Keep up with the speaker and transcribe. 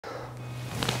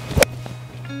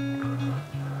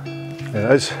There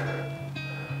it is.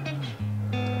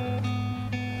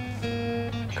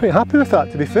 Quite happy with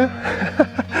that, to be fair.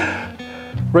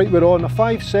 Right, we're on a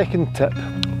 5-second tip,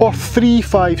 or 3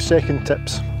 5-second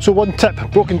tips. So one tip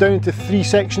broken down into 3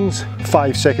 sections,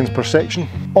 5 seconds per section,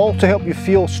 all to help you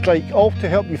feel strike, all to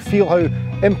help you feel how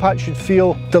impact should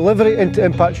feel, delivery into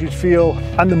impact should feel,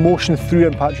 and the motion through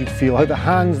impact should feel, how the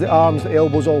hands, the arms, the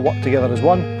elbows all work together as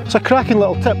one. It's a cracking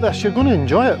little tip this, you're going to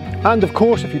enjoy it. And of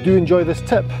course, if you do enjoy this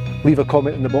tip, leave a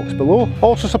comment in the box below.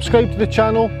 Also subscribe to the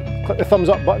channel, click the thumbs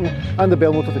up button and the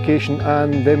bell notification,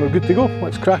 and then we're good to go.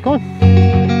 Let's crack on.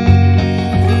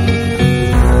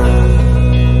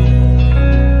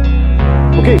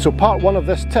 Okay, so part 1 of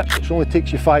this tip, which only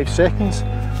takes you 5 seconds.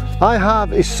 I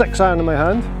have a 6-iron in my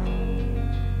hand,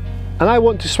 and I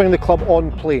want to swing the club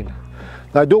on plane.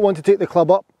 Now I don't want to take the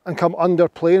club up and come under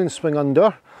plane and swing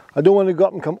under. I don't want to go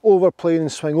up and come over plane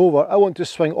and swing over. I want to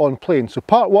swing on plane. So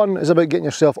part 1 is about getting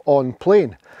yourself on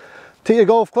plane. Take your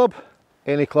golf club,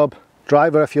 any club,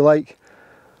 driver if you like,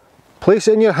 place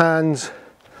it in your hands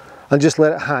and just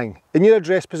let it hang. In your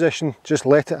address position, just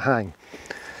let it hang.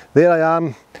 There I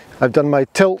am. I've done my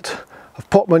tilt, I've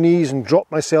popped my knees and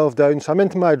dropped myself down, so I'm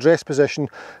into my address position.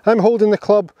 I'm holding the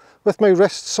club with my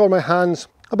wrists or my hands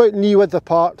about knee width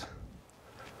apart.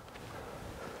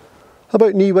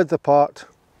 About knee width apart.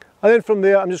 And then from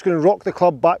there I'm just going to rock the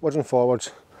club backwards and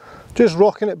forwards. Just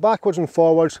rocking it backwards and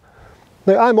forwards.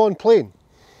 Now I'm on plane.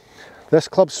 This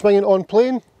club's swinging on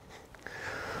plane.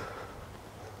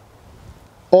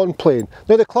 On plane.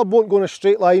 Now the club won't go in a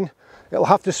straight line, it'll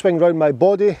have to swing round my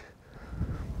body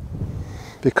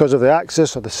because of the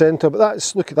axis or the centre, but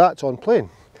that's, look at that, it's on plane.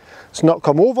 It's not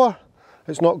come over,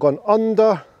 it's not gone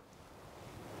under,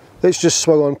 it's just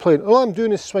swung on plane. All I'm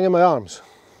doing is swinging my arms.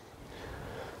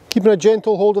 Keeping a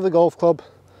gentle hold of the golf club,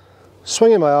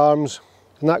 swinging my arms,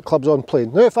 and that club's on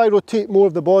plane. Now if I rotate more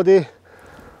of the body,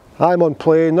 I'm on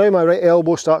plane. Now my right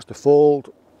elbow starts to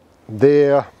fold,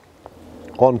 there,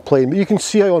 on plane. But you can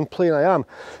see how on plane I am.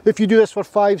 If you do this for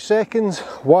 5 seconds,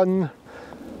 1,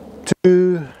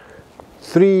 2,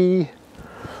 3,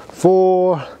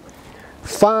 4,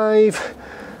 5,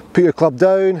 put your club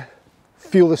down,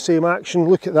 feel the same action,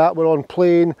 look at that, we're on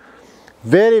plane.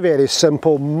 Very, very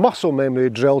simple muscle memory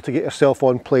drill to get yourself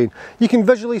on plane. You can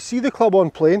visually see the club on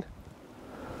plane.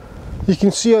 You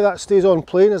can see how that stays on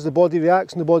plane as the body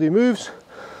reacts and the body moves.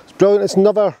 It's brilliant, it's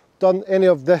never done any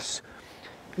of this.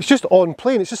 It's just on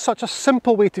plane, it's just such a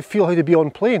simple way to feel how to be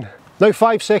on plane. Now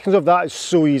 5 seconds of that is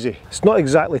so easy. It's not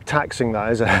exactly taxing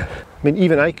that, is it? I mean,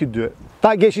 even I could do it.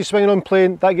 That gets you swinging on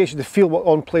plane, that gets you to feel what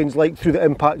on plane's like through the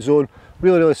impact zone.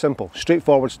 Really, really simple,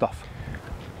 straightforward stuff.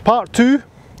 Part 2,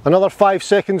 another 5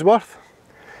 seconds worth.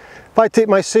 If I take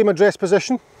my same address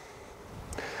position,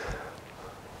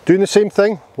 doing the same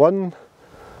thing, 1,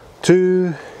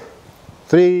 2,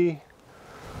 3,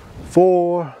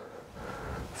 4,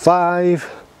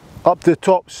 5, up to the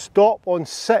top, stop on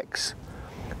 6.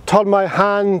 Turn my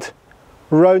hand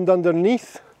round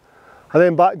underneath and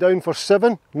then back down for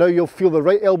 7. Now you'll feel the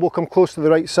right elbow come close to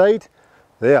the right side.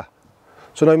 There.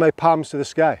 So now my palms to the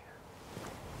sky.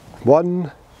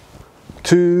 1,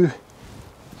 2,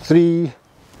 3,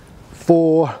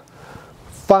 4,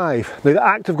 5. Now the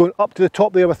act of going up to the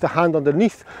top there with the hand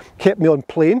underneath kept me on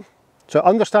plane. So I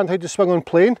understand how to swing on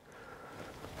plane.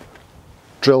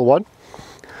 Drill 1.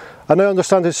 I now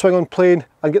understand how to swing on plane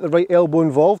and get the right elbow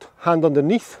involved, hand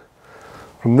underneath.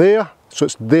 From there, so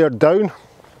it's there down,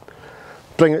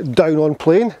 bring it down on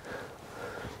plane.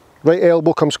 Right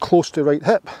elbow comes close to right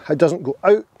hip. It doesn't go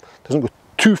out, doesn't go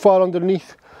too far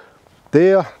underneath.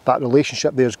 There, that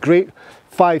relationship there is great.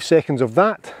 5 seconds of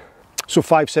that. So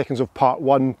 5 seconds of part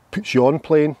 1 puts you on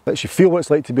plane, lets you feel what it's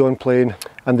like to be on plane,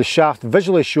 and the shaft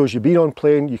visually shows you being on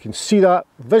plane. You can see that,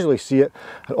 visually see it,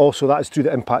 and also that is through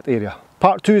the impact area.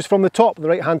 Part 2 is from the top, the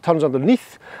right hand turns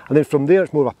underneath, and then from there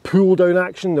it's more of a pull down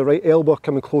action, the right elbow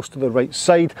coming close to the right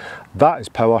side. That is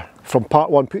power. From part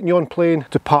 1 putting you on plane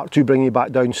to part 2 bringing you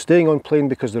back down, staying on plane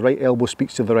because the right elbow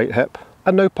speaks to the right hip.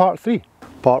 And now part 3.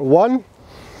 Part 1,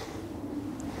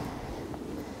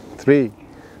 3,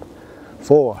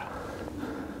 4,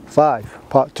 5.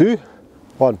 Part 2,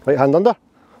 1, right hand under,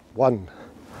 1,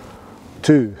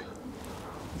 2,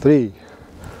 3,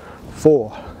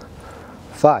 4,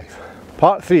 5.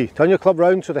 Part 3, turn your club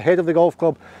round so the head of the golf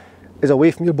club is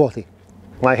away from your body.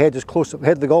 My head is closer, the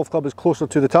head of the golf club is closer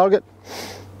to the target.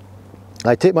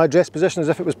 I take my address position as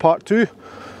if it was part 2,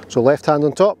 so left hand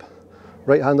on top,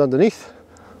 right hand underneath,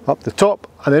 up the top,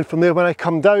 and then from there when I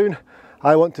come down,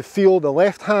 I want to feel the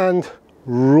left hand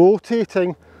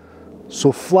rotating,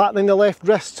 so flattening the left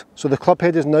wrist, so the club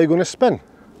head is now going to spin.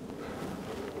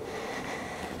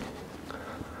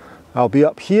 I'll be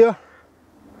up here,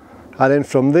 and then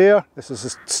from there, this is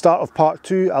the start of part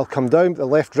 2, I'll come down, the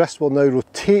left wrist will now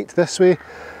rotate this way,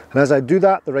 and as I do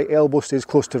that, the right elbow stays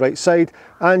close to right side,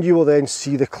 and you will then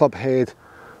see the club head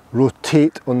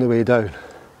rotate on the way down.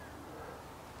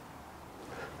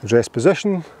 Address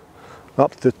position,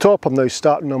 up to the top. I'm now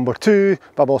starting number 2,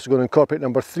 but I'm also going to incorporate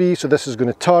number 3, so this is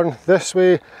going to turn this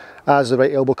way as the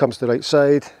right elbow comes to the right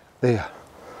side, there.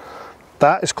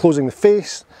 That is closing the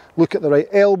face. Look at the right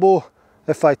elbow,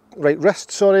 left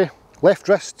wrist,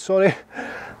 sorry,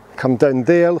 come down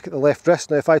there, look at the left wrist.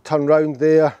 Now if I turn round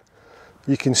there,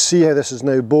 you can see how this is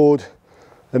now bowed.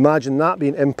 Imagine that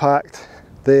being impact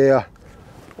there,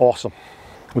 awesome.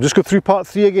 We'll just go through part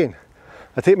 3 again.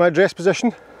 I take my address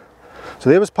position, so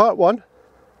there was part 1.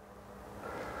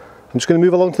 I'm just going to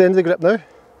move along to the end of the grip now,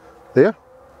 there,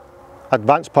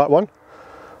 advanced part 1.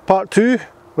 Part 2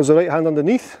 was the right hand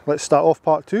underneath, let's start off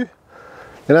part 2.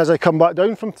 Then as I come back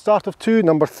down from the start of 2,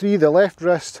 number 3, the left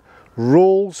wrist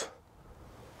rolls,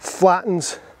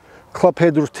 flattens, club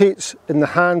head rotates in the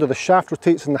hand, or the shaft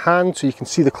rotates in the hand, so you can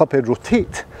see the club head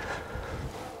rotate.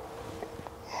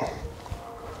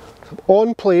 So I'm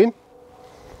on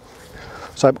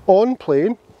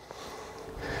plane,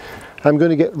 I'm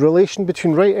going to get relation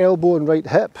between right elbow and right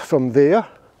hip from there,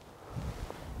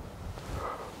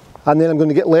 and then I'm going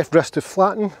to get left wrist to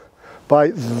flatten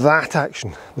by that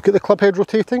action. Look at the club head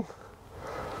rotating.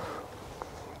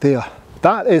 There.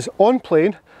 That is on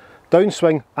plane,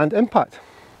 downswing and impact.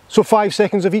 So 5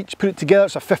 seconds of each, put it together,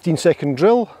 it's a 15-second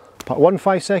drill. Part 1,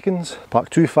 5 seconds.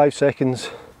 Part 2, 5 seconds.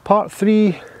 Part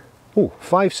 3,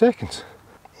 5 seconds.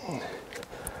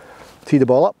 Tee the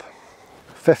ball up.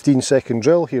 15-second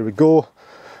drill, here we go.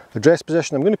 Address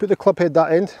position, I'm going to put the club head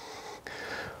that end.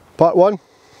 Part 1,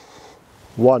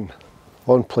 1,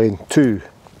 on plane, 2,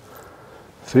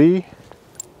 3,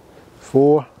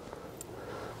 4,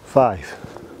 5.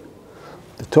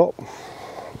 The top,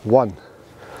 1,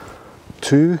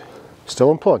 2, still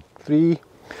on plane, 3,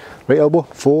 right elbow,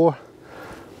 4,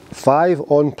 5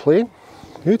 on plane,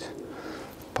 good.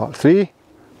 Part 3,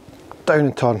 down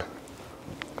and turn,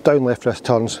 down left wrist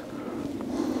turns,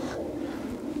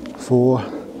 4,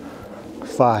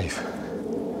 5,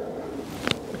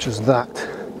 which is that.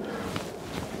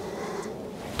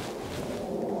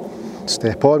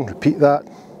 Step on, repeat that.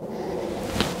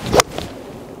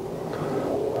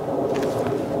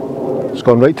 It's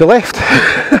gone right to left.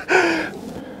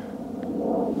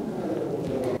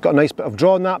 Got a nice bit of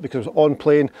draw on that because on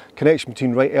plane, connection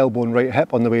between right elbow and right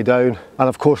hip on the way down, and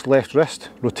of course left wrist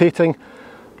rotating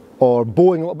or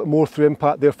bowing a little bit more through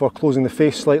impact, therefore closing the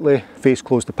face slightly, face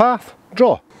closed the path,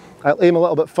 draw. I'll aim a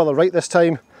little bit further right this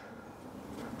time.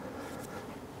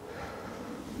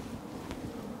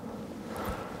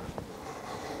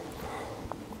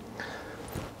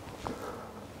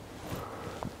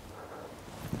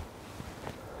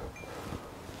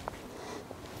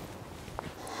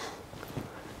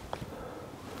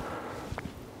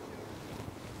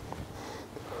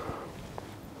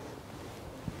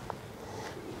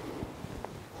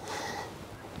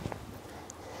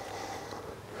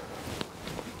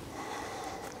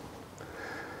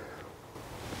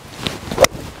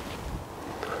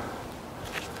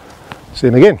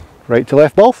 Same again, right to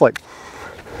left ball flick.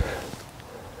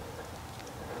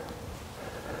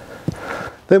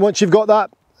 Then once you've got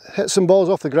that, hit some balls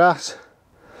off the grass.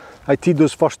 I teed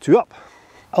those first 2 up.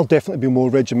 I'll definitely be more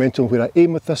regimental where I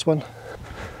aim with this one.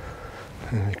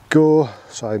 There we go,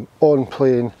 so I'm on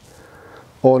plane,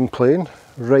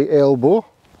 right elbow,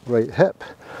 right hip,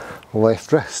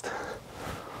 left wrist.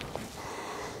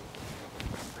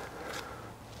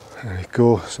 There we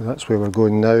go, so that's where we're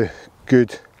going now,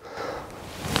 good.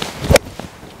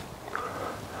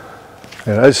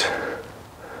 There it is.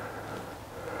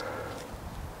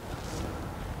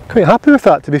 Quite happy with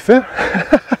that, to be fair.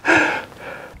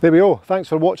 There we go, thanks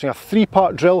for watching a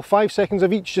 3-part drill, 5 seconds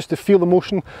of each just to feel the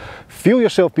motion, feel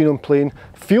yourself being on plane,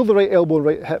 feel the right elbow and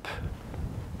right hip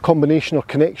combination or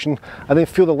connection, and then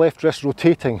feel the left wrist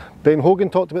rotating. Ben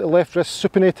Hogan talked about the left wrist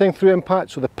supinating through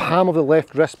impact, so the palm of the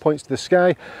left wrist points to the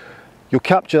sky. You'll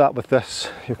capture that with this,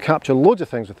 you'll capture loads of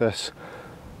things with this.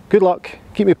 Good luck,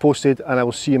 keep me posted, and I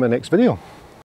will see you in my next video.